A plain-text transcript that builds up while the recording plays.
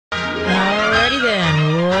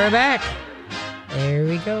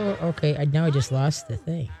go. Okay, now I just lost the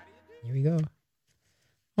thing. Here we go.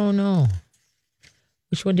 Oh, no.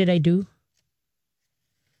 Which one did I do?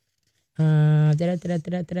 What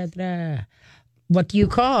do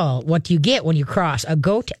you get when you cross a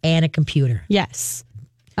goat and a computer? Yes.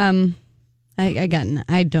 Again,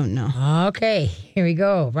 I don't know. Okay, here we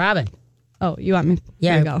go. Robin. Oh, you want me?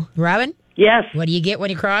 Yeah, Here we go. Robin? Yes. What do you get when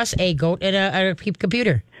you cross a goat and a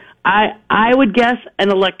computer? I would guess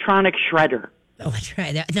an electronic shredder. Oh, that's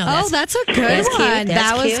right. No, That's a good that's cute. one. That's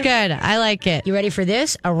That was cute. good. I like it. You ready for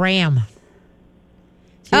this? A ram.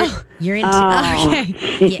 You're into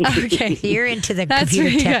Okay. okay. You're into the That's computer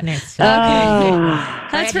pretty good. techniques.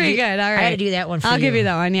 That's pretty good. All right. I had to do that one for you. I'll give you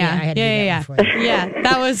that one. Yeah. I had to do that one for you. Yeah.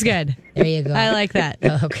 That was good. There you go. I like that.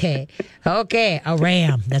 Okay. A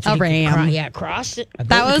ram. That's what A ram. cross it.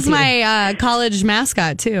 That was my college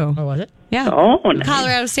mascot, too. Oh, was it? Yeah. Oh, nice.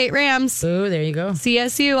 Colorado State Rams. Oh, there you go.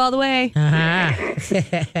 CSU all the way.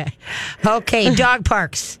 Okay, dog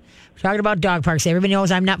parks. We're talking about dog parks. Everybody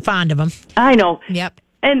knows I'm not fond of them. I know. Yep.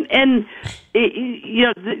 And you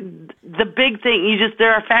know, the big thing,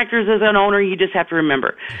 there are factors as an owner you just have to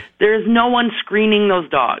remember. There's no one screening those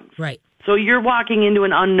dogs. Right. So you're walking into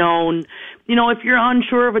an unknown. You know, if you're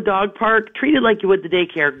unsure of a dog park, treat it like you would the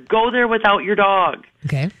daycare. Go there without your dog.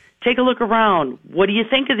 Okay. Take a look around. What do you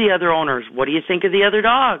think of the other owners? What do you think of the other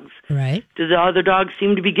dogs? Right. Do the other dogs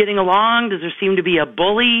seem to be getting along? Does there seem to be a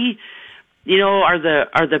bully? You know, are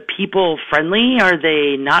the people friendly? Are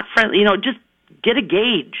they not friendly? You know, just get a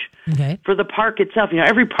gauge for the park itself. You know,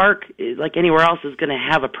 every park, like anywhere else, is going to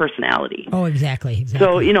have a personality. Oh, exactly.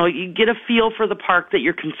 So, you know, you get a feel for the park that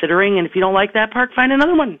you're considering, and if you don't like that park, find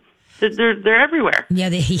another one. They're everywhere. Yeah,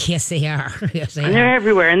 yes, they are. Yes, they and are. they're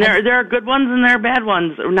everywhere. And there are good ones and there are bad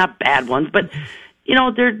ones. Or not bad ones, but, you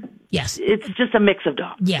know, Yes. It's just a mix of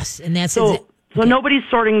dogs. Yes, and that's So nobody's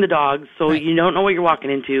sorting the dogs, so you don't know what you're walking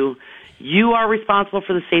into. You are responsible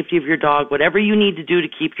for the safety of your dog, whatever you need to do to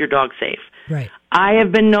keep your dog safe. Right. I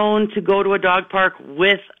have been known to go to a dog park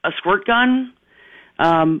with a squirt gun.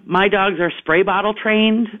 My dogs are spray bottle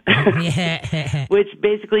trained, which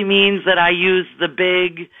basically means that I use the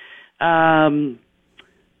big,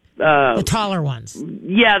 the taller ones.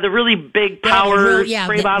 Yeah, the really big power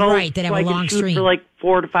spray bottles. Right, that have a long string. For like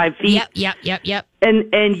 4 to 5 feet. Yep.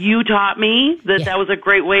 And you taught me that was a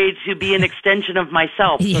great way to be an extension of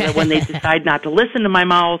myself, so that when they decide not to listen to my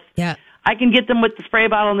mouth, I can get them with the spray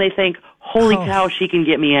bottle and they think, holy cow, she can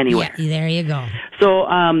get me anywhere. Yeah, there you go. So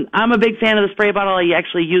I'm a big fan of the spray bottle. I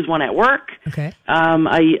actually use one at work. Okay.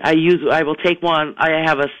 I will take one. I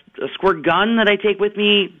have a squirt gun that I take with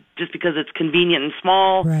me just because it's convenient and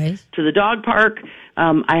small to the dog park.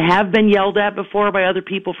 I have been yelled at before by other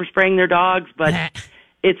people for spraying their dogs, but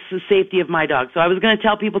it's the safety of my dog. So I was going to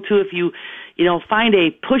tell people, too, if you find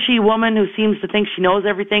a pushy woman who seems to think she knows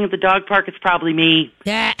everything at the dog park, it's probably me.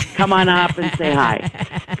 Come on up and say hi.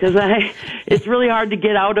 Because it's really hard to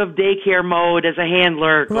get out of daycare mode as a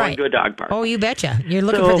handler going to a dog park. Oh, you betcha. You're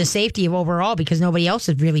looking for the safety of overall because nobody else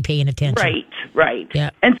is really paying attention. Right.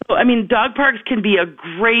 Yeah. And so, I mean, dog parks can be a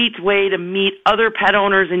great way to meet other pet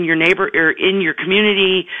owners in your or in your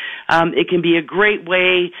community. It can be a great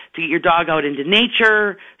way to get your dog out into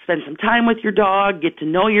nature, spend some time with your dog, get to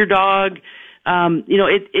know your dog.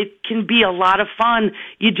 It can be a lot of fun.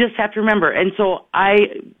 You just have to remember. And so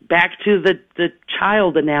back to the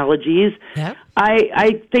child analogies,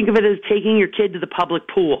 I think of it as taking your kid to the public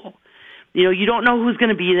pool. You know, you don't know who's going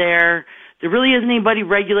to be there. There really isn't anybody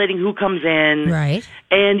regulating who comes in. Right.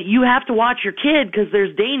 And you have to watch your kid because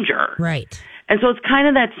there's danger. Right. And so it's kind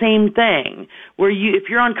of that same thing where if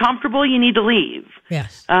you're uncomfortable, you need to leave.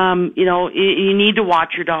 Yes. You need to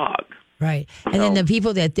watch your dog. Right. And then the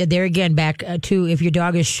people that there again back to if your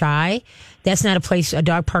dog is shy, that's not a place. A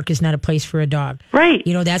dog park is not a place for a dog. Right.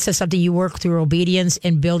 You know, that's just something you work through obedience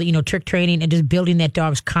and building, trick training and just building that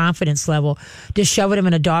dog's confidence level. Just shoving them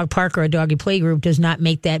in a dog park or a doggy play group does not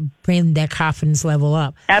bring that confidence level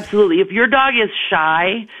up. Absolutely. If your dog is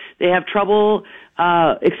shy, they have trouble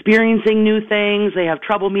experiencing new things, they have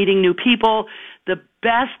trouble meeting new people, the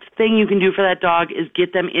best thing you can do for that dog is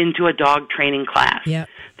get them into a dog training class. Yep.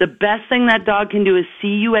 The best thing that dog can do is see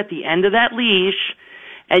you at the end of that leash,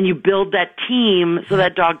 and you build that team so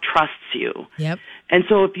that dog trusts you. Yep. And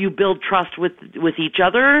so if you build trust with each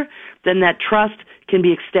other, then that trust can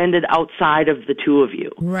be extended outside of the two of you.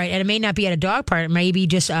 Right. And it may not be at a dog park. It may be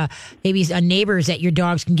just maybe neighbors that your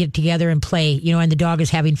dogs can get together and play, and the dog is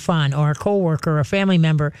having fun, or a coworker or a family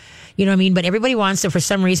member. You know what I mean? But everybody for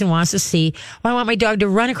some reason wants to see, I want my dog to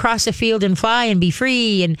run across the field and fly and be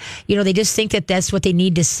free. And, they just think that that's what they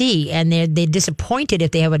need to see. And they're disappointed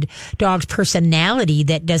if they have a dog's personality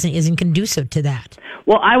that isn't conducive to that.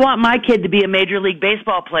 Well, I want my kid to be a Major League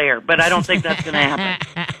Baseball player, but I don't think that's going to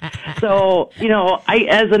happen. So, I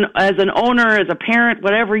as an owner, as a parent,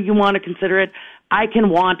 whatever you want to consider it, I can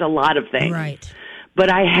want a lot of things. Right. But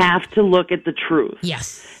I have to look at the truth.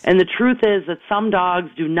 Yes. And the truth is that some dogs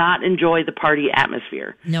do not enjoy the party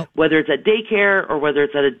atmosphere. Nope. Whether it's at daycare or whether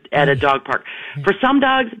it's at a dog park. For some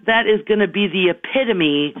dogs, that is going to be the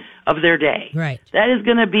epitome of their day. Right. That is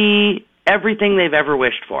going to be everything they've ever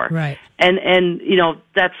wished for. Right. And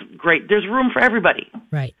that's great. There's room for everybody.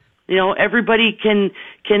 Right. Everybody can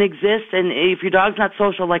exist, and if your dog's not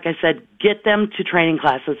social, like I said, get them to training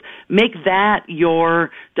classes. Make that your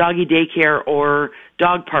doggy daycare or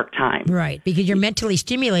dog park time. Right, because you're mentally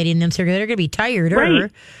stimulating them, so they're going to be tired, Right.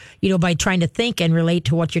 by trying to think and relate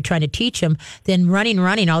to what you're trying to teach them. Then running,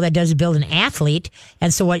 all that does is build an athlete.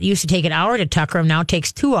 And so what used to take an hour to tucker them now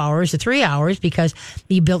takes 2 hours to 3 hours because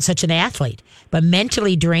you built such an athlete. But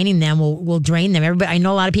mentally draining them will drain them. Everybody, I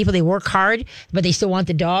know a lot of people, they work hard, but they still want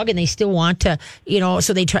the dog and they still want to,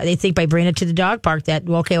 so they think by bringing it to the dog park that,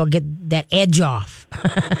 we'll get that edge off.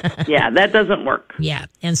 Yeah, that doesn't work. Yeah,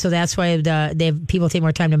 and so that's why people take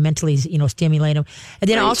more time to mentally, stimulate them. And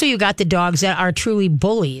then also you got the dogs that are truly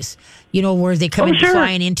bullies, where they come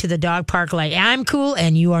flying into the dog park like, I'm cool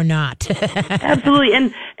and you are not. Absolutely,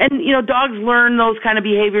 and dogs learn those kind of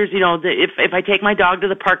behaviors. If I take my dog to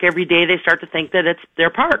the park every day, they start to think that it's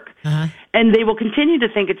their park, and they will continue to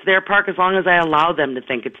think it's their park as long as I allow them to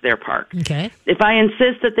think it's their park. Okay. If I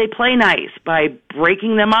insist that they play nice by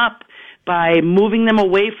breaking them up, by moving them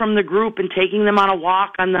away from the group and taking them on a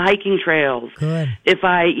walk on the hiking trails. Good. If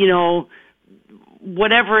I,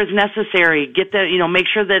 whatever is necessary, make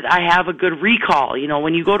sure that I have a good recall.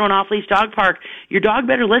 When you go to an off-leash dog park, your dog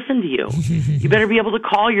better listen to you. You better be able to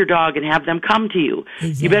call your dog and have them come to you.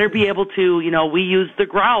 Exactly. You better be able to, we use the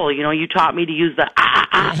growl. You taught me to use the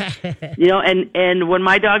and when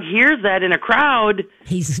my dog hears that in a crowd,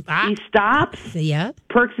 he stops,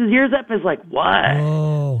 perks his ears up, and is like, what?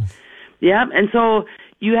 Oh. Yeah, and so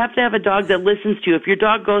you have to have a dog that listens to you. If your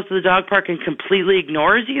dog goes to the dog park and completely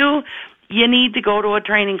ignores you, you need to go to a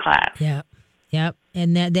training class. Yeah,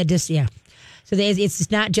 and that just, So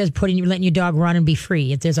it's not just letting your dog run and be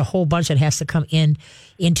free. There's a whole bunch that has to come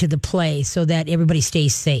into the play so that everybody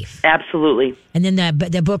stays safe. Absolutely. And then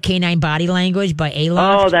the book Canine Body Language by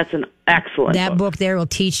Aloft. Oh, that's an excellent That book there will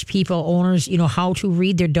teach people, owners, how to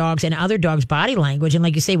read their dogs and other dogs' body language. And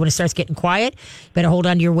like you say, when it starts getting quiet, you better hold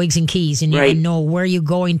on to your wigs and keys and know where you're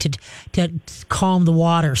going to calm the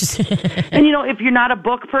waters. And if you're not a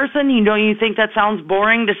book person, you think that sounds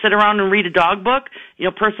boring to sit around and read a dog book.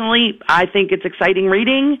 Personally, I think it's exciting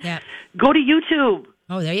reading. Yeah. Go to YouTube.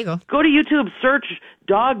 Oh, there you go. Go to YouTube, search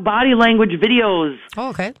dog body language videos. Oh,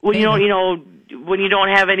 okay. When when you don't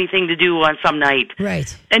have anything to do on some night.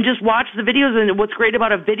 Right. And just watch the videos. And what's great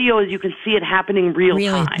about a video is you can see it happening real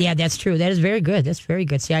time. Yeah, that's true. That is very good. That's very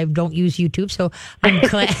good. See, I don't use YouTube, so I'm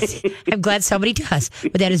glad somebody does.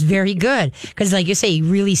 But that is very good. Because like you say, you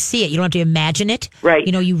really see it. You don't have to imagine it. Right.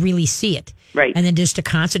 You really see it. Right. And then just to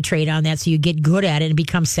concentrate on that so you get good at it and it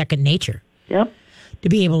becomes second nature. Yep. To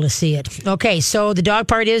be able to see it. Okay, so the dog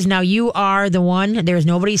part is now you are the one. There's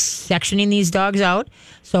nobody sectioning these dogs out.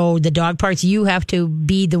 So the dog parts, you have to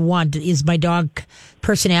be the one. Is my dog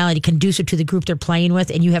personality conducive to the group they're playing with?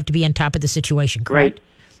 And you have to be on top of the situation, correct? Right.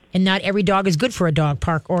 And not every dog is good for a dog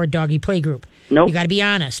park or a doggy play group. Nope. You got to be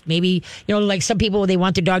honest. Maybe, like some people, they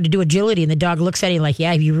want their dog to do agility and the dog looks at you like,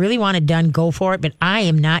 yeah, if you really want it done, go for it. But I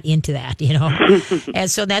am not into that,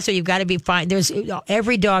 And so that's what you've got to be fine. There's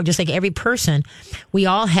every dog, just like every person, we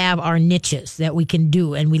all have our niches that we can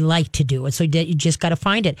do and we like to do. And so you just got to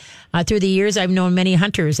find it. Through the years, I've known many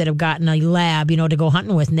hunters that have gotten a lab, to go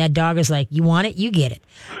hunting with. And that dog is like, you want it, you get it.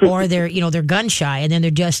 Or they're, they're gun shy and then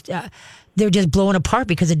they're just blowing apart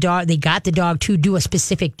because they got the dog to do a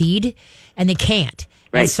specific deed and they can't.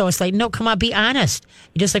 Right. And so it's like, no, come on, be honest.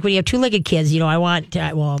 Just like when you have two-legged kids,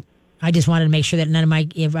 I just wanted to make sure that none of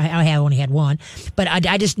I only had one, but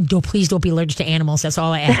I just please don't be allergic to animals. That's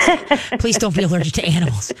all I ask. Please don't be allergic to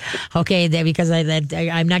animals. Okay. Because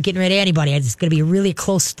I'm not getting rid of anybody. It's going to be a really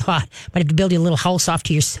close thought. Might have to build you a little house off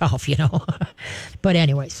to yourself, But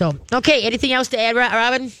anyway, so, okay. Anything else to add,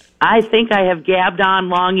 Robin? I think I have gabbed on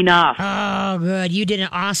long enough. Oh, good. You did an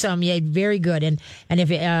awesome. Yeah, very good. And if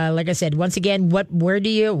like I said, once again, where do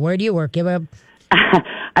you work? Give a.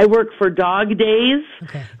 I work for Dog Days,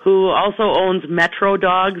 okay. Who also owns Metro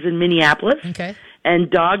Dogs in Minneapolis. Okay. And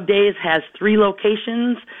Dog Days has 3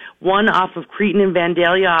 locations, one off of Cretin and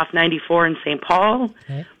Vandalia off 94 in St. Paul,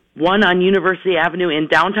 okay. One on University Avenue in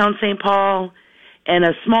downtown St. Paul, and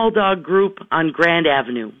a small dog group on Grand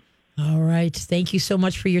Avenue. All right. Thank you so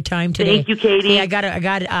much for your time today. Thank you, Katie. Hey, I got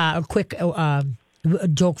a quick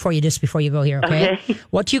joke for you just before you go here, okay?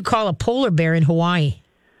 What do you call a polar bear in Hawaii?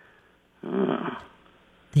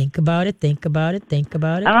 Think about it.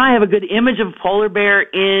 I have a good image of a polar bear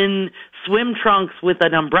in swim trunks with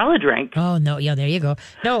an umbrella drink. Oh, no. Yeah, there you go.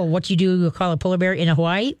 No, what you call a polar bear in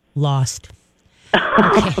Hawaii? Lost.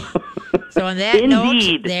 Okay. So on that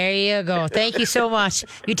note, there you go. Thank you so much.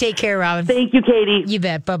 You take care, Robin. Thank you, Katie. You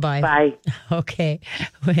bet. Bye-bye. Bye. Okay.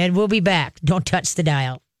 And we'll be back. Don't touch the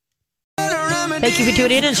dial. Thank you for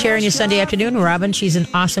tuning in and sharing your Sunday afternoon. Robin, she's an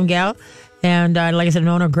awesome gal. And like I said, I've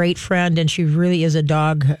known her, a great friend, and she really is a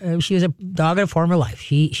dog. She was a dog in a former life.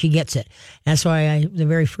 She gets it. That's why the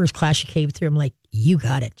very first class she came through, I'm like, you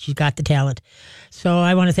got it. She's got the talent. So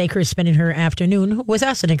I want to thank her for spending her afternoon with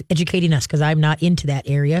us and educating us because I'm not into that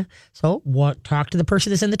area. So talk to the person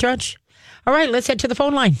that's in the trench. All right, let's head to the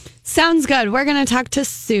phone line. Sounds good. We're going to talk to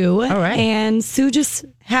Sue. All right. And Sue just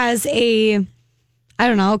has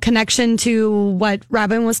connection to what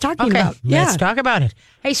Robin was talking about. Let's talk about it.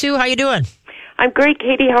 Hey, Sue, how you doing? I'm great,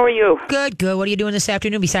 Katie. How are you? Good. What are you doing this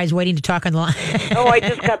afternoon besides waiting to talk on the line? I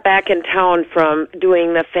just got back in town from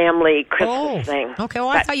doing the family Christmas thing. Okay. Well,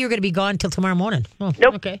 I thought you were going to be gone till tomorrow morning. Oh,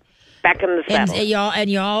 nope. Okay. Back in the saddle. And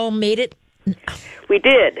y'all made it? We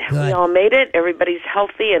did. Good. We all made it. Everybody's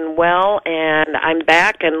healthy and well, and I'm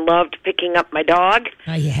back and loved picking up my dog.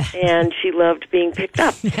 Oh, yeah. And she loved being picked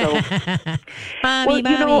up. So. Mommy.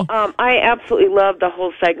 I absolutely love the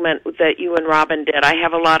whole segment that you and Robin did. I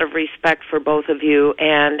have a lot of respect for both of you,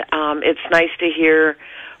 and it's nice to hear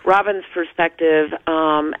Robin's perspective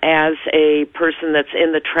as a person that's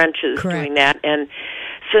in the trenches doing that. And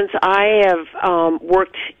since I have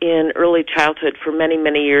worked in early childhood for many,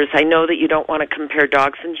 many years, I know that you don't want to compare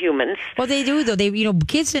dogs and humans. Well, they do, though.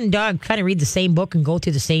 Kids and dogs kind of read the same book and go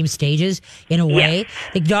through the same stages in a way. Yes.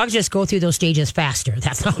 The dogs just go through those stages faster.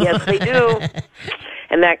 That's all. Yes, they do.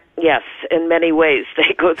 And that, yes, in many ways,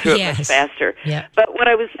 they go through it much faster. Yeah. But what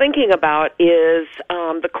I was thinking about is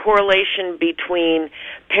the correlation between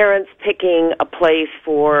parents picking a place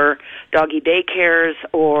for doggy daycares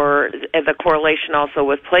or the correlation also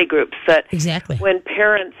with playgroups. That exactly. When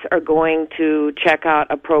parents are going to check out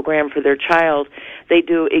a program for their child, they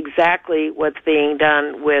do exactly what's being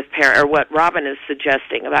done with or what Robin is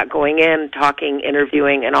suggesting about going in, talking,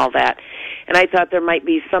 interviewing, and all that. And I thought there might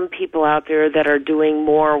be some people out there that are doing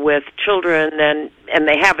more with children and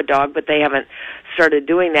they have a dog, but they haven't started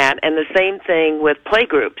doing that. And the same thing with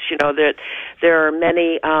playgroups. That there are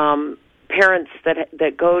many parents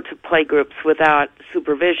that go to playgroups without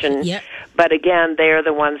supervision. Yep. But again, they are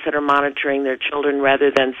the ones that are monitoring their children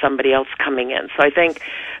rather than somebody else coming in. So I think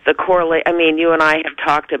you and I have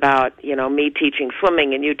talked about, me teaching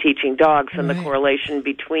swimming and you teaching dogs and the correlation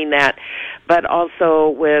between that, but also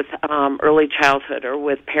with early childhood or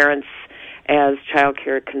with parents as child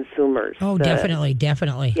care consumers. Oh,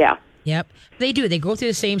 definitely. Yeah. Yep, they do. They go through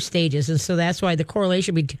the same stages, and so that's why the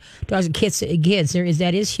correlation between dogs and kids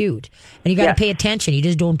is huge. And you got to pay attention. You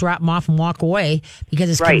just don't drop them off and walk away because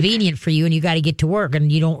it's convenient for you, and you got to get to work,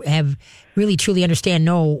 and you don't have really truly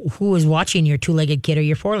know who is watching your two-legged kid or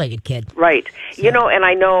your four-legged kid. Right. So. And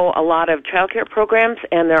I know a lot of child care programs,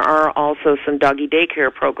 and there are also some doggy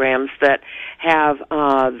daycare programs that have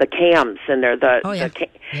the cams in there.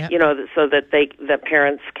 So that the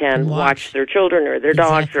parents can watch their children or their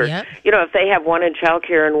dogs, or if they have one in child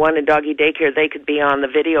care and one in doggy daycare, they could be on the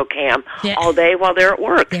video cam all day while they're at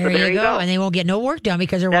work. There you go. And they won't get no work done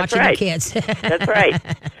because they're watching their kids. That's right.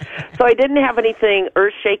 So I didn't have anything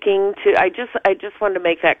earth-shaking I just wanted to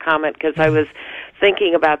make that comment because I was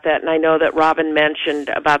thinking about that, and I know that Robin mentioned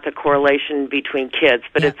about the correlation between kids,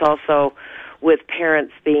 but it's also with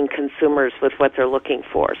parents being consumers with what they're looking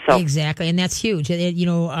for. So exactly, and that's huge. And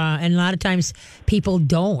a lot of times people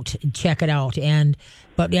don't check it out.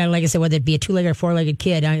 But like I said, whether it be a two-legged or four-legged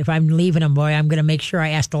kid, if I'm leaving them, I'm going to make sure I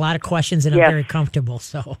ask a lot of questions and I'm very comfortable.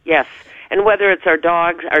 So yes. And whether it's our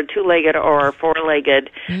dogs, our two-legged or our four-legged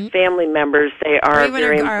family members, they are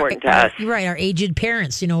very important to us. You're right. Our aged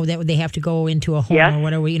parents, that they have to go into a home or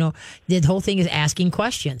whatever, the whole thing is asking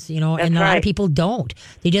questions, and a lot of people don't.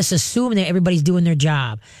 They just assume that everybody's doing their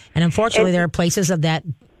job. And unfortunately, there are places of that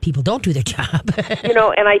people don't do their job.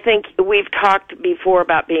 And I think we've talked before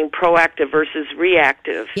about being proactive versus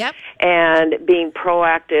reactive. Yep. And being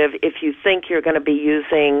proactive, if you think you're going to be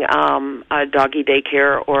using a doggy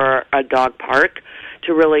daycare or a dog park,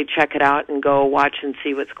 to really check it out and go watch and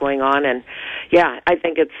see what's going on. And, I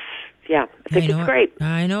think it's, Yeah, I think it's great.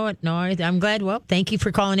 I know it. No, I'm glad. Well, thank you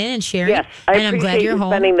for calling in and sharing. Yes, I and I'm glad appreciate you're you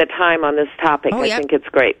home. spending the time on this topic. I think it's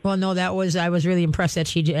great. Well, no, I was really impressed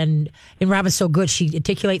that and Robin's so good. She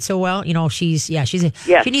articulates so well. You know, she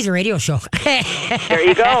needs a radio show. There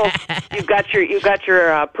you go. You've got your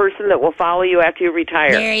person that will follow you after you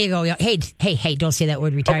retire. There you go. Hey, don't say that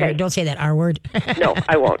word retire. Okay. Don't say that R word. No,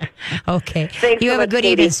 I won't. Okay. Thanks you so have much, a good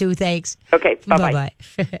Katie. evening, Sue. Thanks. Okay, bye-bye.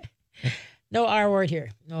 Bye-bye. No R word here.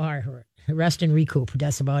 No R word. Rest and recoup.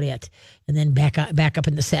 That's about it. And then back up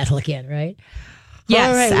in the saddle again, right? Yes,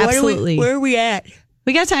 all right, absolutely. Where are we at?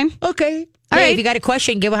 We got time. Okay. All right. If you got a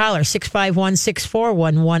question, give a holler.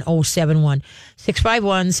 651-641-1071.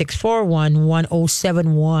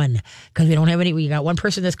 651-641-1071. Because we don't have any. We got one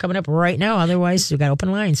person that's coming up right now. Otherwise, we got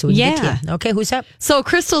open lines. So we can get to you. Okay, who's up? So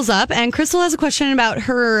Crystal's up, and Crystal has a question about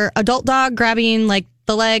her adult dog grabbing like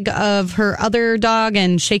the leg of her other dog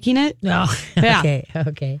and shaking it. Oh, Yeah.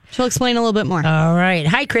 Okay. She'll explain a little bit more. All right.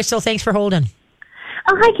 Hi, Crystal. Thanks for holding.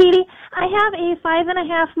 Oh, hi, Katie. I have a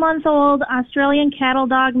 5.5-month-old Australian cattle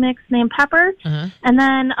dog mix named Pepper, and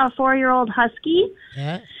then a 4-year-old husky.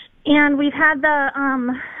 Yeah. And we've had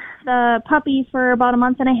the puppy for about a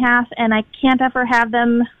month and a half, and I can't ever have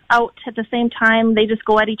them out at the same time. They just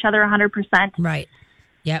go at each other 100%. Right.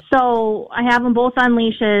 Yep. So I have them both on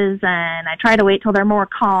leashes, and I try to wait till they're more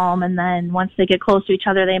calm, and then once they get close to each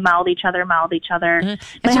other, they mouth each other. My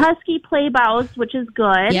husky play bows, which is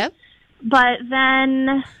good. Yep. But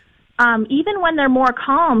then even when they're more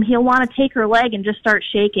calm, he'll want to take her leg and just start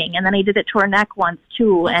shaking. And then he did it to her neck once,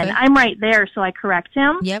 too. Okay. And I'm right there, so I correct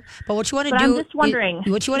him. Yep. But what you want to But do? I'm just wondering.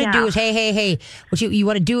 What you want to do is, hey. What you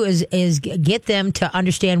want to do is get them to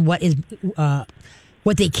understand what is.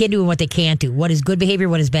 What they can do and what they can't do. What is good behavior,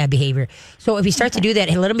 what is bad behavior. So if you start to do that,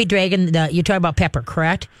 let them be dragging you're talking about Pepper,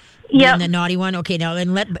 correct? Yep. The naughty one? Okay, now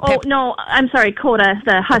then let Oh, no, I'm sorry, Coda,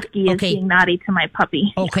 the husky, is being naughty to my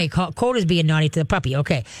puppy. Okay, Coda's being naughty to the puppy.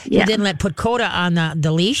 Okay. Yeah. So then put Coda on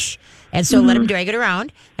the leash, and so let him drag it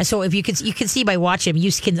around. And so if you can see by watching him,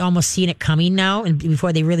 you can almost see it coming now, and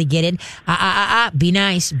before they really get in. Be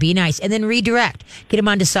nice, and then redirect. Get them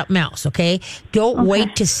onto something else. Okay. Don't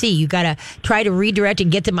wait to see. You got to try to redirect and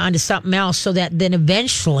get them onto something else, so that then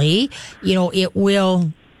eventually, it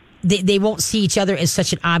will. They won't see each other as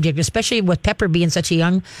such an object, especially with Pepper being such a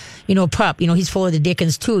young, pup. He's full of the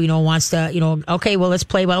dickens too. Wants to, okay, well, let's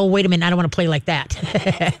play. Well, oh, wait a minute, I don't want to play like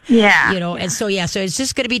that. Yeah. And so so it's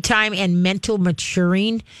just going to be time and mental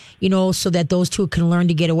maturing, so that those two can learn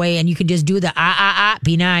to get away, and you can just do the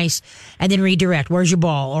be nice, and then redirect. Where's your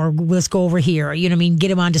ball? Or let's go over here. Or, get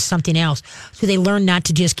them onto something else, so they learn not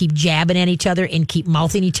to just keep jabbing at each other and keep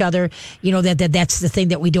mouthing each other. That's the thing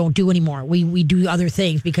that we don't do anymore. We do other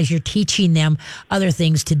things because you're teaching them other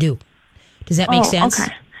things to do. Does that make sense?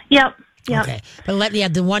 Okay. Yep. Okay, but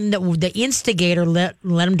the instigator let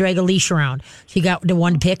him drag a leash around. So you got the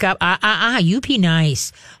one to pick up. You be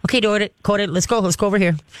nice. Okay, Coda, let's go over here.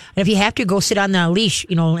 And if you have to, go sit on the leash,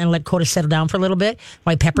 and let Coda settle down for a little bit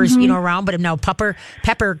while Pepper's, around. But if now Pepper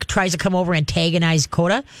tries to come over and antagonize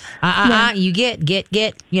Coda, you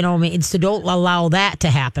get, so don't allow that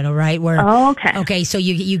to happen. All right. Okay. So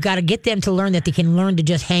you got to get them to learn that they can learn to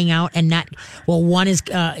just hang out and not. Well, one is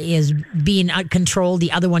being controlled,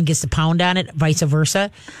 the other one gets the pound on it, vice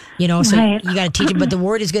versa, so right. You got to teach them, but the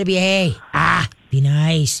word is going to be, hey, be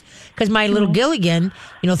nice. Because my little Gilligan,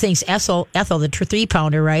 thinks Ethel, the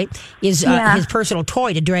 3-pounder, right, is his personal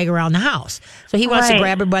toy to drag around the house. So he wants to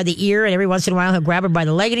grab her by the ear, and every once in a while he'll grab her by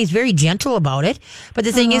the leg, and he's very gentle about it. But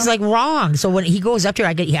the thing is, wrong. So when he goes up to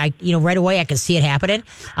her, right away I can see it happening.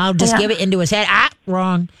 I'll just give it into his head.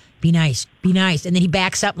 Wrong. Be nice. And then he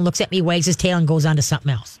backs up and looks at me, wags his tail, and goes on to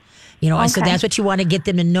something else. And so that's what you want to get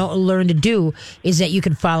them to learn to do, is that you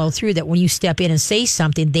can follow through, that when you step in and say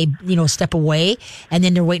something, they, step away, and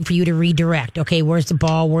then they're waiting for you to redirect. Okay, where's the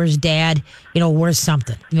ball? Where's dad? Where's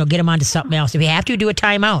something? Get them onto something else. If you have to, do a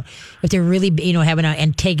timeout. If they're really, having an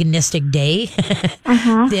antagonistic day,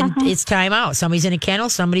 then it's timeout. Somebody's in a kennel,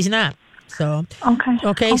 somebody's not. So,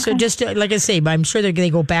 okay. So just like I say, but I'm sure they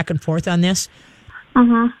go back and forth on this.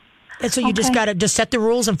 And so you just got to just set the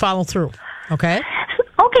rules and follow through. Okay.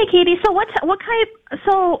 Okay, Katie. So what type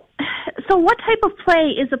of play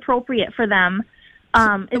is appropriate for them?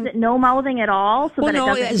 Is it no mouthing at all, so that it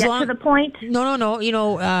doesn't get to the point?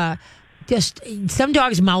 No. Just some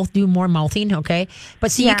dogs do more mouthing. Okay,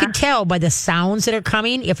 but see, you can tell by the sounds that are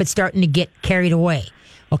coming if it's starting to get carried away.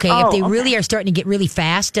 Okay, if they really are starting to get really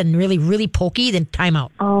fast and really, really pokey, then time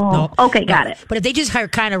out. Okay, got it. But if they just are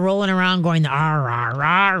kind of rolling around going, "Rah, rah,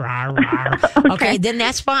 rah, rah, rah," okay, then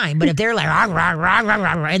that's fine. But if they're like, "Rah, rah, rah, rah,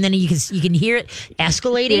 rah, rah," and then you can hear it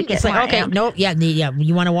escalating, it's like, okay, no,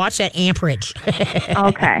 you want to watch that amperage.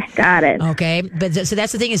 Okay, got it. Okay, but so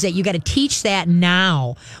that's the thing, is that you got to teach that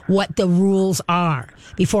now what the rules are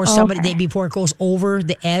before before it goes over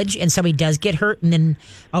the edge and somebody does get hurt, and then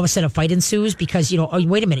all of a sudden a fight ensues because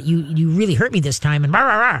wait a minute, you really hurt me this time, and rah,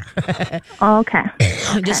 rah, rah. Okay.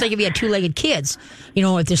 Just like if you had two-legged kids,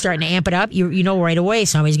 if they're starting to amp it up, you know right away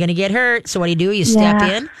somebody's going to get hurt. So what do? You step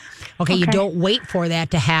in. Okay, you don't wait for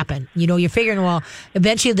that to happen. You're figuring, well,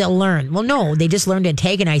 eventually they'll learn. Well, no, they just learn to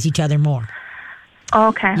antagonize each other more.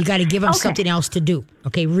 Okay. You got to give them something else to do.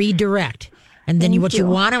 Okay, redirect. And then what you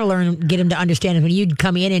want to learn, get them to understand, is when you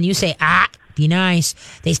come in and you say, be nice,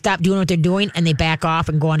 they stop doing what they're doing and they back off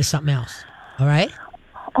and go on to something else. All right?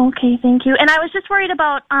 Okay, thank you. And I was just worried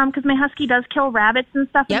about, because my husky does kill rabbits and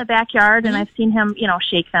stuff in the backyard, and I've seen him,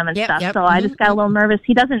 shake them and stuff. So I just got a little nervous.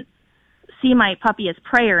 He doesn't see my puppy as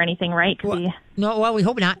prey or anything, right? No, we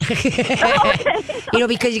hope not. Because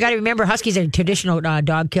you got to remember, huskies are traditional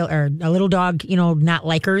dog kill, or a little dog, not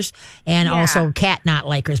likers, and also cat not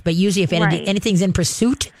likers. But usually, if anything's in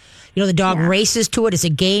pursuit, the dog races to it. It's a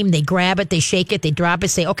game. They grab it, they shake it, they drop it,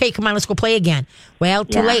 say, "Okay, come on, let's go play again." Well,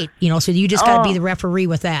 too late. So you just got to be the referee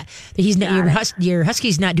with that. He's not, your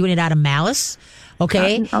husky's not doing it out of malice.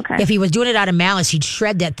 Okay. If he was doing it out of malice, he'd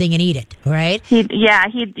shred that thing and eat it. All right. He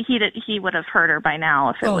would have hurt her by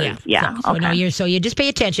now if it was. So you just pay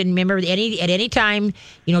attention. Remember, at any time,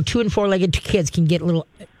 2 and 4-legged kids can get a little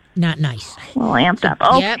not nice. A little amped up.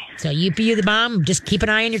 Okay. Yep. So you be the mom. Just keep an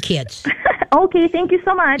eye on your kids. Okay. Thank you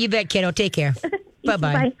so much. You bet, kiddo. Take care.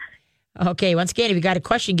 Bye-bye. Bye. Okay, once again, if you got a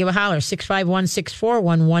question, give a holler,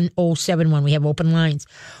 651-641-1071. We have open lines.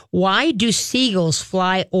 Why do seagulls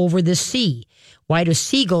fly over the sea? Why do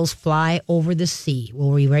seagulls fly over the sea?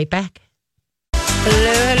 We'll be right back.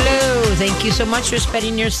 Hello. Thank you so much for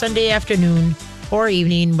spending your Sunday afternoon or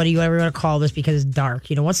evening, whatever you ever want to call this, because it's dark.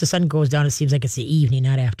 Once the sun goes down, it seems like it's the evening,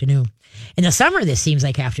 not afternoon. In the summer, this seems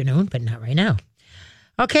like afternoon, but not right now.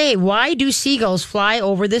 Okay, why do seagulls fly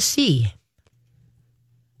over the sea?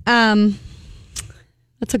 That's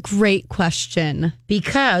a great question.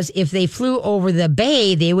 Because if they flew over the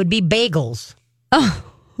bay, they would be bagels. Oh,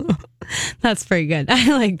 that's pretty good.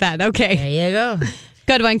 I like that. Okay. There you go.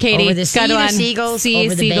 Good one, Katie. Over the sea, good one. Seagulls. Sea,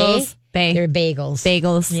 over the seagulls. Bay. They're bagels.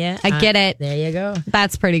 Bagels. Yeah. I get it. There you go.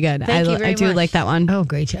 That's pretty good. I do like that one. Oh,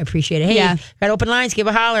 great. I appreciate it. Hey, got open lines. Give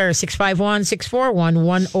a holler.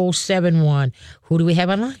 651-641-1071. Who do we have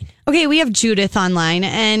online? Okay, we have Judith online,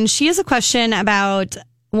 and she has a question about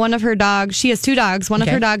one of her dogs. She has 2 dogs. One of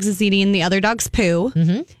her dogs is eating the other dog's poo.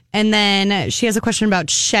 Mm-hmm. And then she has a question about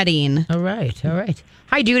shedding. All right.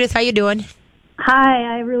 Hi, Judith. How you doing?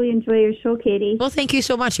 Hi, I really enjoy your show, Katie. Well, thank you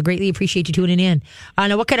so much. I greatly appreciate you tuning in.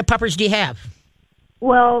 Now, what kind of puppers do you have?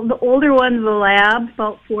 Well, the older one's a lab,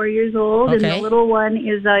 about 4 years old, and the little one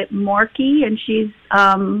is a Morkie, and she's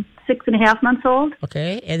 6.5 months old.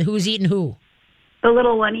 Okay, and who's eating who? The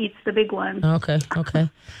little one eats the big one. Okay.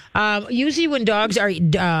 Usually when dogs are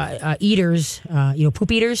eaters,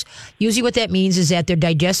 poop eaters, usually what that means is that their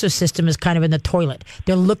digestive system is kind of in the toilet.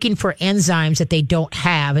 They're looking for enzymes that they don't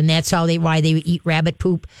have, and that's why they eat rabbit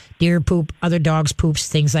poop, deer poop, other dogs' poops,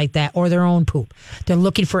 things like that, or their own poop. They're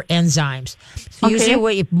looking for enzymes. So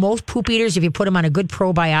usually most poop eaters, if you put them on a good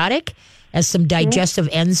probiotic, as some digestive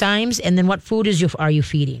enzymes, and then what food are you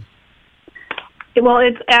feeding? Well,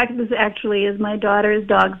 this actually is my daughter's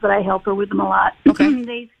dogs, but I help her with them a lot.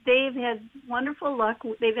 Okay. They've had wonderful luck.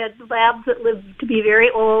 They've had labs that live to be very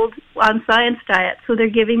old on science diet, so they're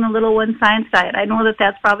giving the little one science diet. I know that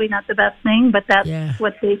that's probably not the best thing, but that's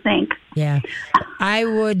what they think. Yeah, I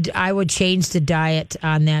would change the diet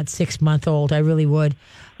on that 6-month-old. I really would,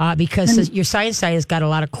 because your science diet has got a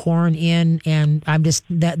lot of corn in, and I'm just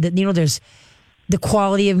there's. The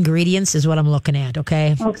quality of ingredients is what I'm looking at.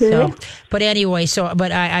 Okay. So, but anyway,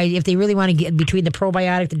 I if they really want to get between the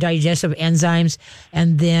probiotic, the digestive enzymes,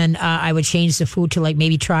 and then I would change the food to like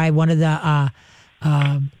maybe try one of the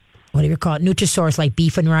what do you call it, Nutrisource, like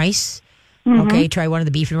beef and rice. Mm-hmm. Okay, try one of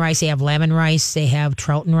the beef and rice. They have lemon rice. They have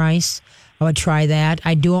trout and rice. I would try that.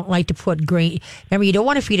 I don't like to put grain. Remember, you don't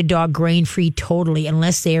want to feed a dog grain-free totally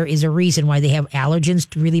unless there is a reason why they have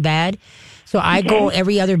allergens really bad. So I go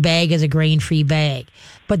every other bag as a grain-free bag.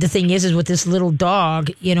 But the thing is with this little dog,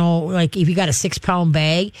 like if you got a 6-pound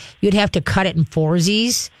bag, you'd have to cut it in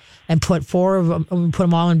foursies and put 4 of them, put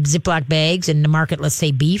them all in Ziploc bags and market, let's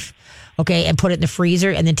say beef. okay, and put it in the freezer,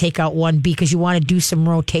 and then take out one because you want to do some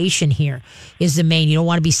rotation here is the main. You don't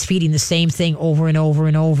want to be feeding the same thing over and over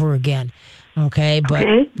and over again. Okay,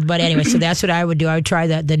 but anyway, so that's what I would do. I would try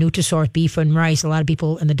the Nutrisource beef and rice. A lot of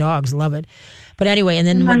people and the dogs love it. But anyway, and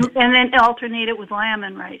then alternate it with lamb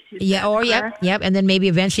and rice. Yep, and then maybe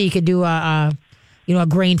eventually you could do a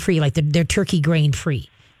grain free, like they're turkey grain free.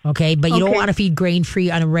 Okay, but you don't want to feed grain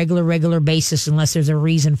free on a regular basis unless there's a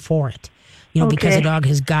reason for it. Because the dog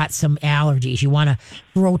has got some allergies. You want to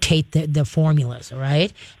rotate the formulas, all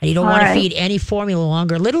right? And you don't want to feed any formula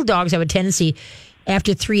longer. Little dogs have a tendency.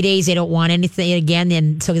 After 3 days, they don't want anything again,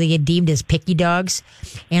 and so they get deemed as picky dogs.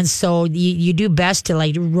 And so you do best to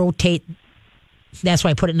like rotate. That's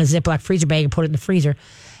why I put it in a Ziploc freezer bag and put it in the freezer.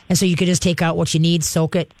 And so you could just take out what you need,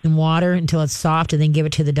 soak it in water until it's soft, and then give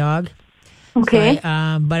it to the dog. Okay.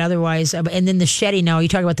 But otherwise, and then the shedding. Now, are you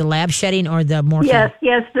talking about the lab shedding or the morphine?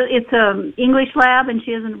 Yes. It's an English lab, and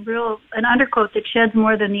she has an undercoat that sheds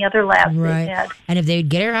more than the other labs they've had. And if they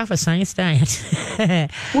get her off a science diet.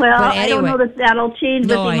 Well, I don't know that that'll change,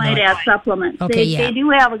 but they might add supplements. Okay, they do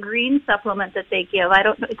have a green supplement that they give.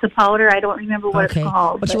 It's a powder. I don't remember what it's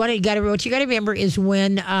called. What you got to remember is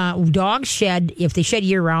when dogs shed, if they shed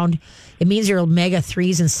year round, it means their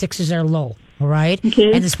omega-3s and 6s are low. All right.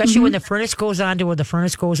 Okay. And especially when the furnace goes on to where the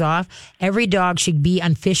furnace goes off, every dog should be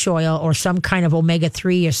on fish oil or some kind of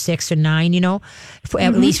omega-3 or 6 or 9, for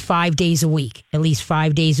at least 5 days a week. At least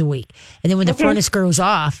 5 days a week. And then when the furnace goes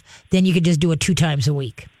off, then you could just do it 2 times a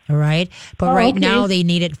week. All right. But now they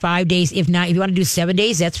need it 5 days. If not, if you want to do 7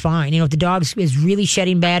 days, that's fine. If the dog is really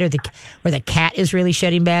shedding bad or the cat is really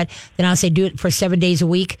shedding bad, then I'll say do it for 7 days a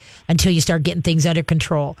week until you start getting things under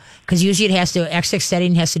control. Because usually excess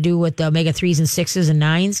setting has to do with the omega-3s and 6s and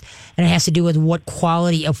 9s, and it has to do with what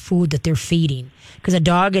quality of food that they're feeding. Because a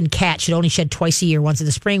dog and cat should only shed twice a year, once in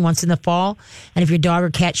the spring, once in the fall. And if your dog or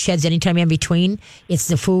cat sheds anytime in between, it's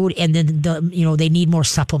the food, and then they need more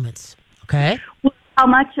supplements. Okay. How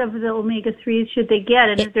much of the omega-3s should they get?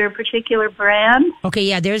 And is there a particular brand? Okay,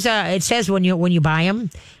 yeah. It says when you buy them,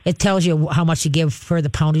 it tells you how much you give for the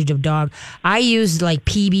poundage of dog. I use like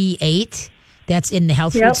PB8. That's in the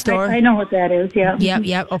health food store. I know what that is. Yeah.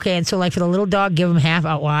 Yep. Okay, and so like for the little dog, give them half.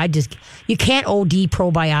 You can't OD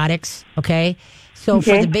probiotics. Okay. So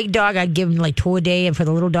for the big dog, I'd give them like 2 a day, and for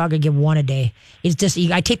the little dog, I'd give 1 a day. It's just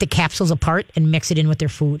I take the capsules apart and mix it in with their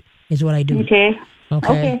food. Is what I do.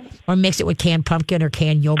 Okay. Or mix it with canned pumpkin or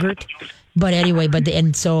canned yogurt. But anyway,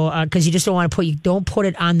 because you just don't want to don't put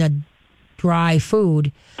it on the dry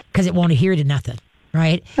food because it won't adhere to nothing,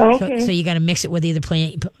 right? Okay. So you got to mix it with either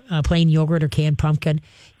plain yogurt or canned pumpkin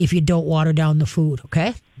if you don't water down the food,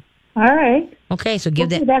 okay? All right. Okay, so give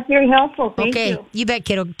that. That's very helpful. Thank you. You bet,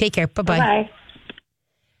 kiddo. Take care. Bye-bye. Bye.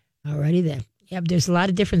 All righty then. Yeah, there's a lot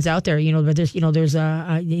of difference out there, but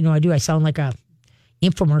I sound like a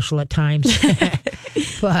infomercial at times.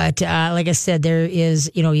 But like I said, there is,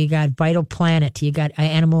 you got Vital Planet, you got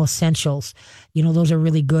Animal Essentials. Those are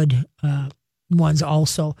really good ones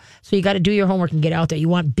also. So you got to do your homework and get out there. You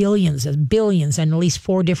want billions and at least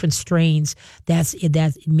 4 different strains.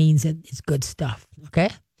 That means that it's good stuff.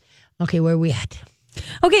 Okay, where are we at?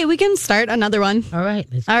 Okay, we can start another one. All right.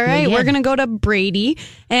 We're going to go to Brady.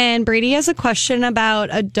 And Brady has a question about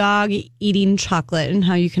a dog eating chocolate and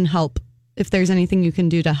how you can help, if there's anything you can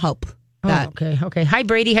do to help that. Oh, okay. Hi,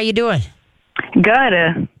 Brady. How you doing?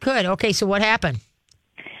 Good. Good. Okay, so what happened?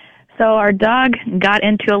 So our dog got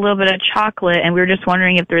into a little bit of chocolate, and we were just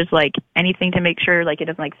wondering if there's like anything to make sure like it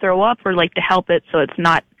doesn't throw up, or like to help it so it's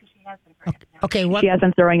not. Okay. She has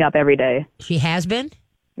been throwing up every day. She has been?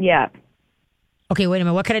 Yeah. Okay, wait a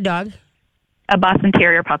minute. What kind of dog? A Boston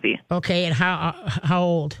Terrier puppy. Okay, and how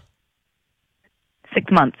old?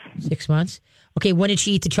 6 months. 6 months. Okay, when did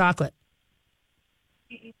she eat the chocolate?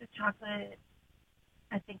 She ate the chocolate,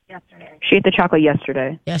 I think, yesterday. She ate the chocolate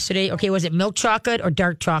yesterday. Yesterday? Okay, was it milk chocolate or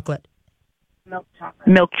dark chocolate? Milk chocolate.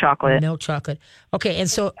 Milk chocolate. Milk chocolate. Okay, and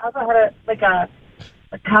so... She also had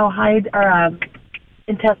a cowhide or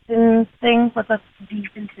intestine thing with a beef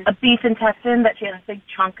intestine that she had a big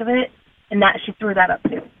chunk of it, and that she threw that up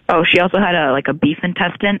too. Oh, she also had a beef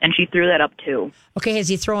intestine, and she threw that up too. Okay, has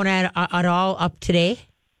he thrown that at all up today?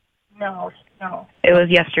 No. It was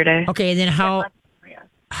yesterday. Okay, and then how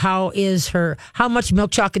much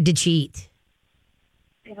milk chocolate did she eat?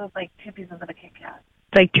 It was like 2 pieces of a Kit Kat.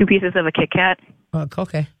 Like 2 pieces of a Kit Kat?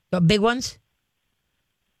 Okay. The big ones?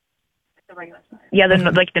 The regular size. Yeah, the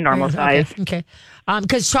normal size. Okay.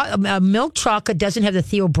 Because milk chocolate doesn't have the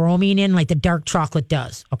theobromine in like the dark chocolate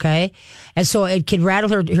does, okay? And so it can rattle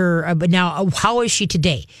her but now, how is she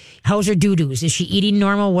today? How's her doo-doos? Is she eating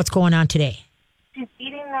normal? What's going on today? She's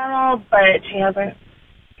eating normal, but she hasn't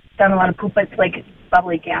done a lot of poop, but it's like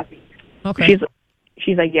bubbly, gassy. Okay.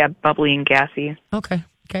 She's like, yeah, bubbly and gassy. Okay.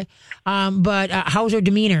 But how's her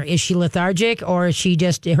demeanor? Is she lethargic or is she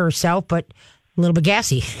just herself, but a little bit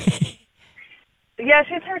gassy? Yeah,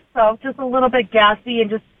 she's herself, just a little bit gassy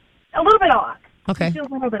and just a little bit off. Okay. She feels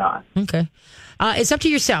a little bit off. Okay. It's up to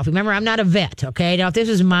yourself. Remember, I'm not a vet, okay? Now, if this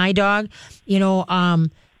was my dog, I'd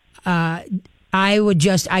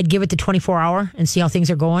give it the 24-hour and see how things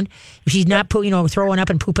are going. If she's not throwing up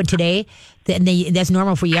and pooping today, then that's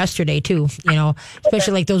normal for yesterday too.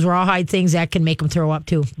 Especially like those rawhide things that can make them throw up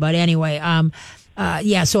too. But anyway,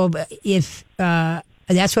 So if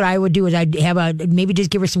that's what I would do is I'd have maybe just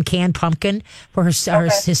give her some canned pumpkin for her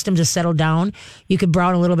system to settle down. You could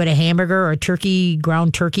brown a little bit of hamburger or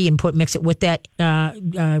ground turkey, and mix it with that.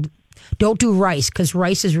 Don't do rice because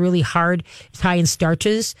rice is really hard. It's high in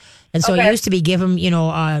starches. And so it used to be give them,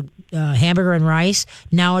 hamburger and rice.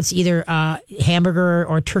 Now it's either hamburger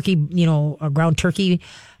or turkey, or ground turkey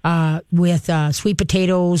with sweet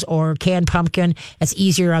potatoes or canned pumpkin. It's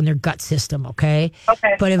easier on their gut system, okay?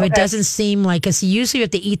 But if it doesn't seem like, because usually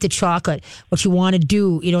if they eat the chocolate, what you want to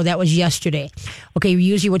do, that was yesterday. Okay,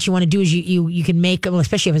 usually what you want to do is you can make them,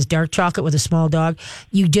 especially if it's dark chocolate with a small dog,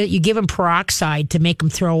 you give them peroxide to make them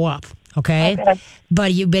throw up. Okay.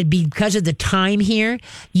 But because of the time here,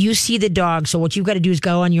 you see the dog. So what you've got to do is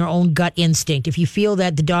go on your own gut instinct. If you feel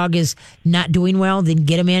that the dog is not doing well, then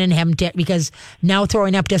get him in and have him because now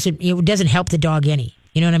throwing up doesn't help the dog any.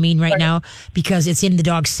 You know what I mean? Right now, because it's in the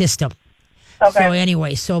dog's system. So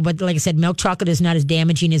anyway, but like I said, milk chocolate is not as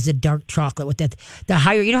damaging as the dark chocolate with the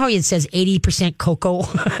higher, how it says 80% cocoa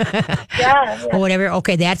or whatever.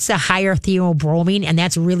 Okay, that's a higher theobromine, and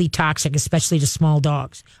that's really toxic, especially to small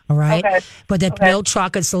dogs. All right. But the milk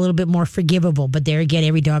chocolate's a little bit more forgivable. But there again,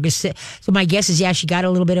 every dog is sick. So my guess is, she got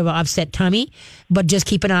a little bit of an upset tummy, but just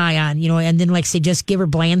keep an eye on, and then like say, just give her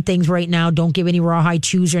bland things right now. Don't give any rawhide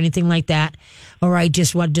chews or anything like that. All right,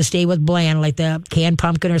 just stay with bland, like the canned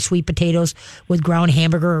pumpkin or sweet potatoes with ground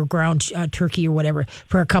hamburger or ground turkey or whatever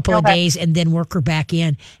for a couple of days, and then work her back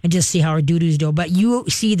in and just see how her doo-doos do. But you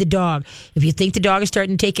see the dog. If you think the dog is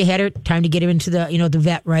starting to take a header, time to get him into the the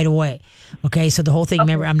vet right away. Okay, so the whole thing.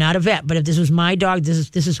 Remember, I'm not a vet, but if this was my dog, this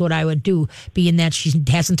is what I would do. Being that she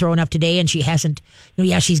hasn't thrown up today and she hasn't,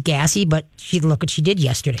 she's gassy, but look what she did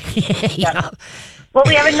yesterday. Well,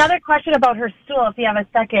 we have another question about her stool. If you have a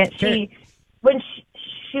second, sure.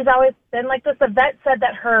 She's always been like this. The vet said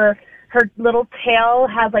that her little tail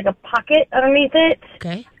has like a pocket underneath it.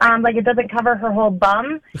 Okay. Like it doesn't cover her whole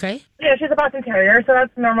bum. Okay. She's a Boston Terrier, so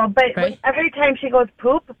that's normal. But every time she goes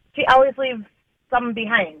poop, she always leaves something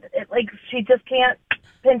behind. She just can't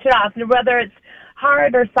pinch it off. Whether it's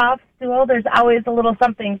hard or soft stool, there's always a little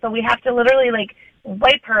something. So we have to literally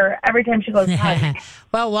wipe her every time she goes potty.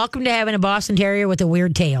 Well, welcome to having a Boston Terrier with a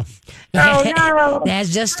weird tail. Oh, no.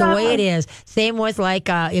 That's just the way it is. Same with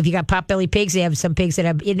if you got potbelly pigs, they have some pigs that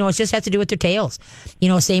have, it just has to do with their tails.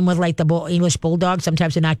 Same with like the English bulldog.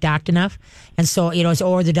 Sometimes they're not docked enough. And so,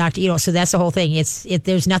 or the doctor, so that's the whole thing.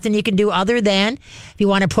 There's nothing you can do other than if you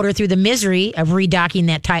want to put her through the misery of redocking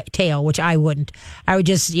that tail, which I wouldn't. I would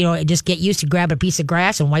just get used to grabbing a piece of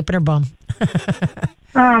grass and wiping her bum.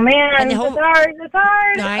 Oh, man, it's hard.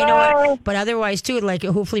 I know it. But otherwise, too,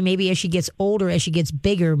 hopefully maybe as she gets older, as she gets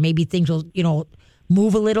bigger, maybe things will,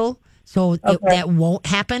 move a little. So that won't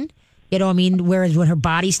happen. You know what I mean? Whereas when her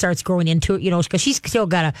body starts growing into it, because she's still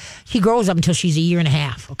she grows up until she's 1.5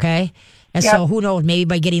 years, okay? And so who knows, maybe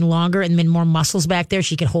by getting longer and then more muscles back there,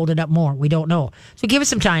 she could hold it up more. We don't know. So give it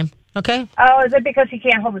some time, okay? Oh, is it because she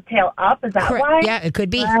can't hold the tail up? Is that Correct. why? Yeah, it could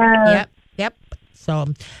be. Yep. So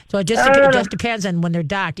it just depends on when they're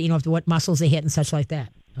docked, what muscles they hit and such like that.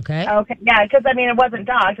 Okay. Okay. Yeah, because it wasn't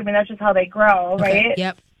docked. That's just how they grow, right? Okay.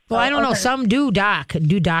 Yep. Well, I don't know. Some do dock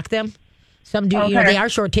them. Some do. They are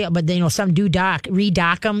short tail, but some do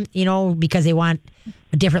redock them. Because they want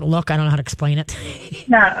a different look. I don't know how to explain it.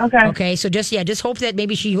 No. Okay. Okay. So just hope that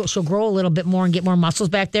maybe she'll grow a little bit more and get more muscles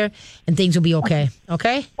back there, and things will be okay.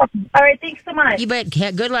 Okay. All right. Thanks so much. You bet.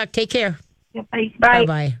 Good luck. Take care. Yeah, bye. Bye.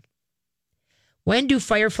 Bye. When do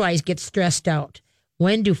fireflies get stressed out?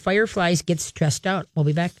 We'll be back.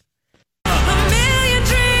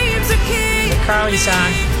 Carly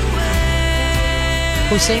song.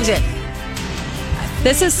 Who sings it?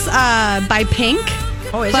 This is by Pink.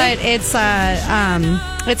 Oh, is but it?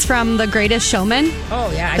 It's from The Greatest Showman.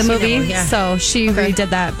 Oh, yeah. The movie. So she redid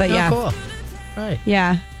that, but yeah. Cool. Right.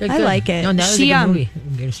 Yeah. Good. I like it. No, that was a good movie.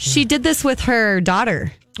 She did this with her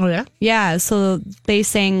daughter. Oh, yeah? Yeah, so they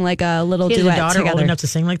sang like a little duet together. Is the daughter together. old enough to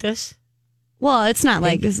sing like this? Well, it's not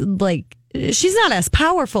like she's not as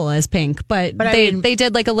powerful as Pink, but they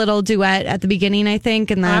did like a little duet at the beginning, I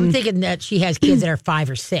think. And then I'm thinking that she has kids that are 5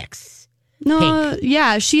 or 6. No, Pink.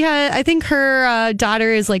 yeah, she had. I think her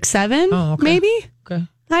daughter is like 7, maybe. Okay,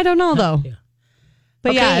 I don't know though. Yeah.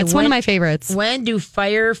 But yeah, it's one of my favorites. When do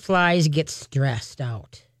fireflies get stressed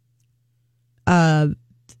out?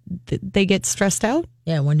 They get stressed out.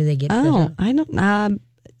 Yeah, when do they get? stressed out? I don't.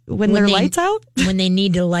 When their lights out? When they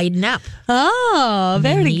need to lighten up. Oh,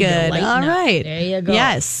 very good. All right. There you go.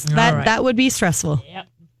 Yes, that would be stressful. Yep.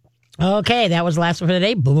 Okay, that was the last one for the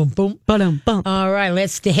day. Boom, boom, boom. Boom. All right,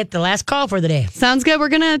 let's hit the last call for the day. Sounds good. We're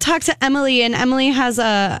going to talk to Emily, and Emily has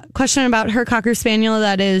a question about her Cocker Spaniel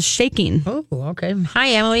that is shaking. Oh, okay. Hi,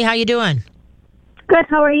 Emily. How you doing? Good.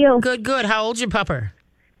 How are you? Good. How old's your pupper?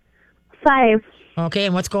 5. Okay,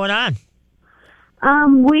 and what's going on?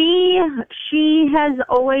 She has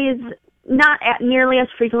always, not nearly as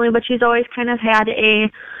frequently, but she's always kind of had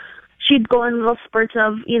she'd go in little spurts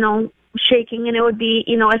of, shaking, and it would be,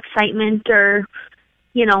 excitement or,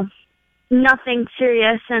 nothing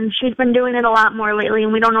serious. And she's been doing it a lot more lately,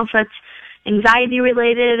 and we don't know if it's anxiety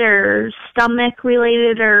related or stomach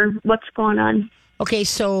related or what's going on. Okay,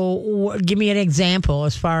 so give me an example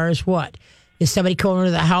as far as what? Is somebody coming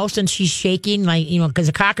to the house and she's shaking, like, because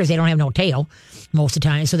the cockers, they don't have no tail most of the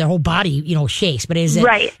time, so their whole body, shakes. But is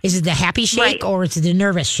it the happy shake or is it the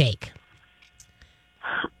nervous shake?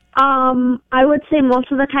 I would say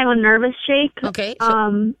most of the time a nervous shake. Okay.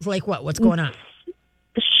 So, like what? What's going on?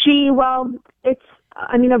 It's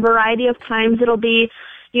a variety of times. It'll be,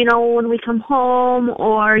 when we come home,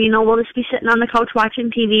 or, we'll just be sitting on the couch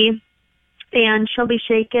watching TV, and she'll be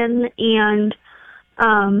shaking, and,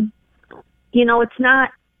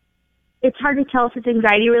 it's hard to tell if it's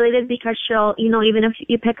anxiety related, because she'll, even if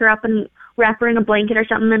you pick her up and wrap her in a blanket or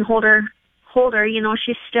something and hold her,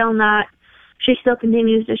 she still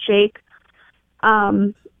continues to shake.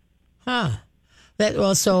 So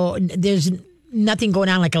there's nothing going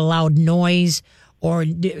on like a loud noise or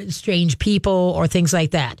strange people or things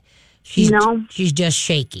like that. She's just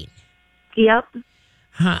shaking. Yep.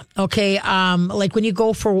 Okay. Like when you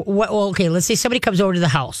go for what? Well, okay. Let's say somebody comes over to the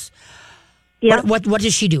house. Yeah. What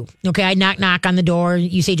does she do? Okay, I knock on the door.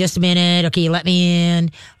 You say, just a minute. Okay, you let me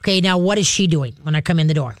in. Okay, now what is she doing when I come in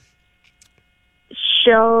the door?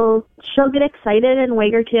 She'll get excited and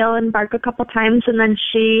wag her tail and bark a couple times, and then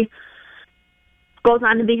she goes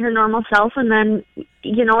on to be her normal self. And then,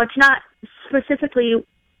 it's not specifically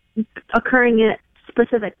occurring at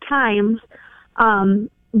specific times,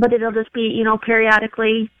 but it'll just be,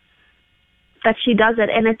 periodically that she does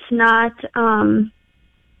it. And it's not...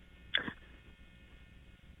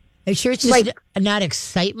 Are you sure it's just not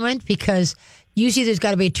excitement? Because usually there's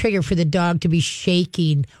got to be a trigger for the dog to be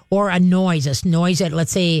shaking, or a noise that,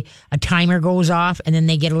 let's say, a timer goes off and then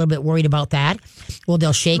they get a little bit worried about that. Well,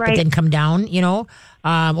 they'll shake but then come down,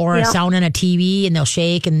 or a sound on a TV and they'll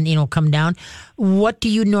shake and, come down. What do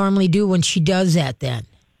you normally do when she does that then?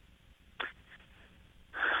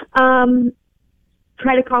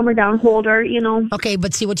 Try to calm her down, hold her, Okay,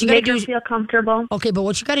 but see, what you got to do is feel comfortable. Okay, but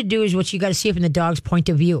what you got to do is what you got to see it from the dog's point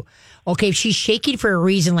of view. Okay, if she's shaking for a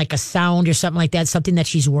reason, like a sound or something like that, something that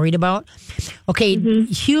she's worried about. Okay,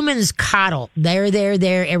 humans coddle. They're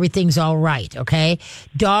there. Everything's all right. Okay,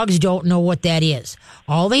 dogs don't know what that is.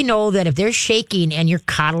 All they know that if they're shaking and you're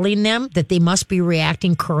coddling them, that they must be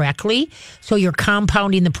reacting correctly. So you're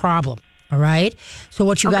compounding the problem. All right. So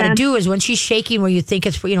what you got to do is when she's shaking, where you think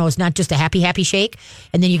it's, it's not just a happy shake,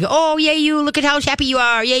 and then you go, oh, yay, you, look at how happy you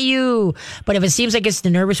are. Yay, you. But if it seems like it's the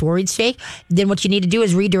nervous, worried shake, then what you need to do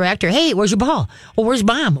is redirect her. Hey, where's your ball? Oh, where's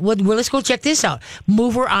Mom? Well, let's go check this out.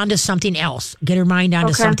 Move her onto something else. Get her mind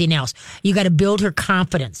onto something else. You got to build her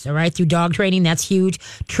confidence. All right. Through dog training. That's huge.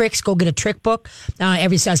 Tricks. Go get a trick book.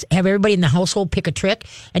 Have everybody in the household pick a trick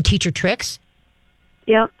and teach her tricks.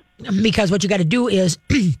 Yep. Because what you got to do is...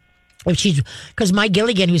 because Mike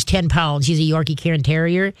Gilligan, who's 10 pounds, he's a Yorkie Cairn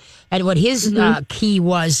Terrier, and what his key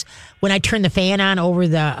was, when I turned the fan on over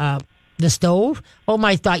the stove,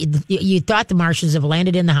 you thought the Martians have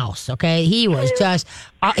landed in the house. Okay, he was just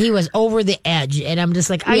he was over the edge, and I'm just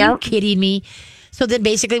like, are you kidding me? So then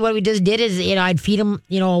basically what we just did is, I'd feed him,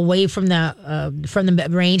 away from the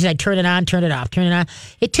range, and I'd turn it on, turn it off, turn it on.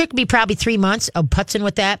 It took me probably 3 months of putzing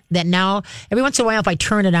with that now every once in a while, if I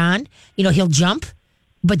turn it on, he'll jump.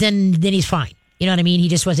 But then he's fine. You know what I mean? He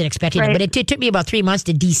just wasn't expecting it. But it took me about 3 months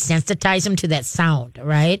to desensitize him to that sound,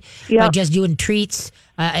 right? Yep. By just doing treats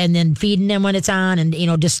and then feeding them when it's on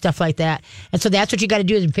and, just stuff like that. And so that's what you got to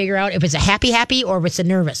do is figure out if it's a happy or if it's a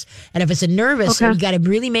nervous. And if it's a nervous, you got to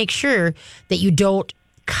really make sure that you don't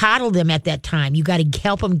coddle them at that time. You got to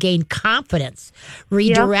help them gain confidence,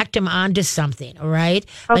 redirect them onto something. All right.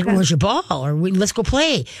 Like, where's your ball? Or let's go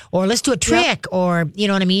play, or let's do a trick, or, you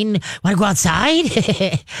know what I mean? Want to go outside?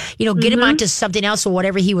 Get him onto something else, or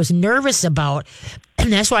whatever he was nervous about.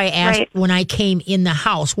 And that's why I asked when I came in the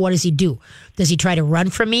house, what does he do? Does he try to run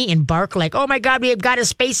from me and bark like, oh my God, we have got a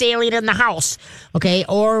space alien in the house? Okay.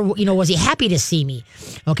 Or, was he happy to see me?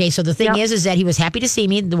 Okay. So the thing is that he was happy to see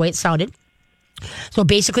me the way it sounded. So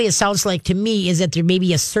basically it sounds like to me is that there may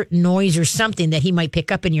be a certain noise or something that he might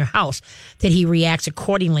pick up in your house that he reacts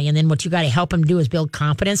accordingly. And then what you got to help him do is build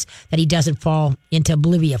confidence that he doesn't fall into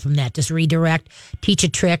oblivion from that. Just redirect, teach a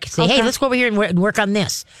trick, say, hey, let's go over here and work on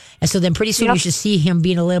this. And so then pretty soon you should see him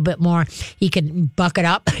being a little bit more, he can buck it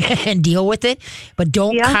up and deal with it, but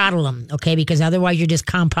don't coddle him, okay? Because otherwise you're just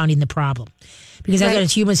compounding the problem. Because that's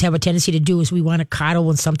what humans have a tendency to do is we want to coddle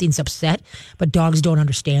when something's upset, but dogs don't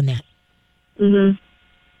understand that. Mm-hmm.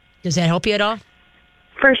 Does that help you at all?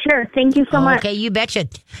 For sure. Thank you so much. Okay, you betcha.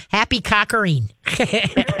 Happy cockering.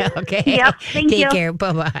 Okay. Yep. Thank you. Take care.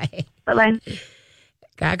 Bye-bye. Bye-bye.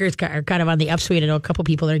 Cockers are kind of on the upswing. I know a couple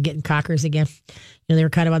people that are getting cockers again. They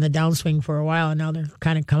were kind of on the downswing for a while, and now they're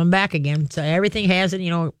kind of coming back again. So everything has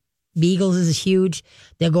it, Beagles is huge.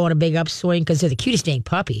 They'll go on a big upswing because they're the cutest dang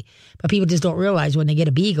puppy. But people just don't realize when they get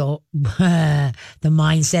a beagle, the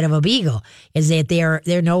mindset of a beagle is that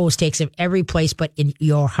their nose takes them every place but in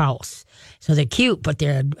your house. So they're cute, but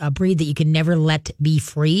they're a breed that you can never let be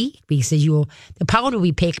free because the pound will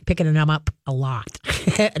be picking them up a lot.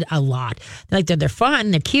 A lot. They're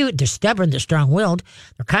fun, they're cute, they're stubborn, they're strong-willed.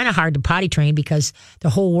 They're kind of hard to potty train because the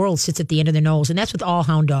whole world sits at the end of their nose. And that's with all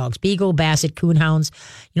hound dogs. Beagle, Basset, Coonhounds,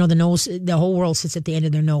 the whole world sits at the end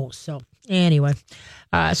of their nose. So anyway,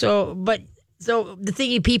 so the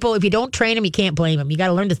thing, people, if you don't train them, you can't blame them. You got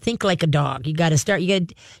to learn to think like a dog. You got to start. You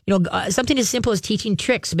got something as simple as teaching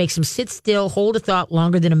tricks makes them sit still, hold a thought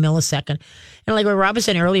longer than a millisecond. And like what Robin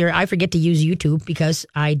said earlier, I forget to use YouTube because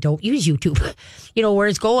I don't use YouTube.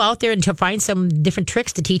 Whereas go out there and to find some different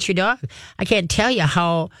tricks to teach your dog. I can't tell you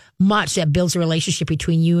how much that builds a relationship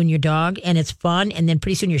between you and your dog, and it's fun. And then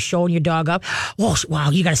pretty soon you're showing your dog up. Oh,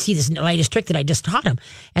 wow, you got to see this latest trick that I just taught him.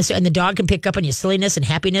 And the dog can pick up on your silliness and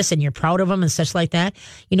happiness, and you're proud of him and such like that.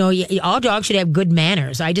 All dogs should have good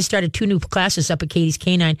manners. I just started 2 new classes up at Katie's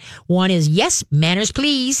Canine. One is yes, manners,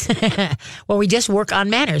 please. Well, we just work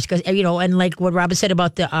on manners because and like what Robin said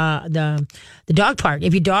about the dog park.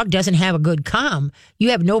 If your dog doesn't have a good comm,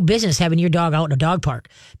 you have no business having your dog out in a dog park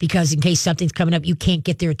because in case something's coming up, you can't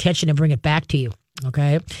get their attention and bring it back to you.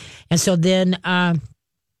 Okay. And so then,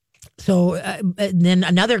 then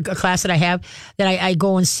another class that I have that I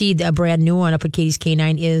go and see the brand new one up at Katie's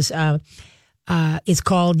Canine is, it's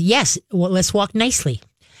called, Let's Walk Nicely.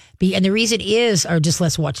 And the reason is,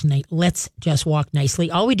 let's just walk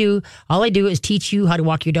nicely. All I do is teach you how to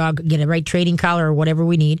walk your dog, get a right training collar or whatever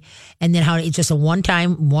we need. And then it's just a 1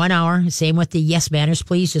 time, 1 hour. Same with the yes manners,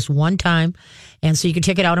 please, just 1 time. And so you can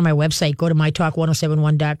check it out on my website. Go to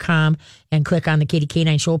mytalk1071.com and click on the Katie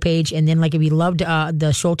Canine show page. And then if you loved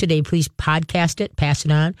the show today, please podcast it, pass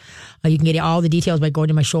it on. You can get all the details by going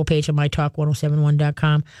to my show page on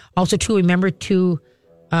mytalk1071.com. Also, too, remember to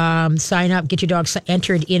sign up, get your dog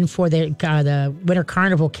entered in for the Winter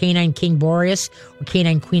Carnival, Canine King Boreas or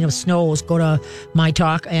Canine Queen of Snows. Go to My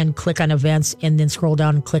Talk and click on events and then scroll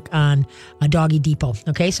down and click on Doggy Depot.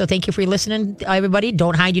 Okay, so thank you for listening, everybody.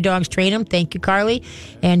 Don't hide your dogs, train them. Thank you, Carly.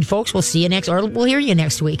 And folks, we'll see you we'll hear you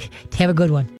next week. Have a good one.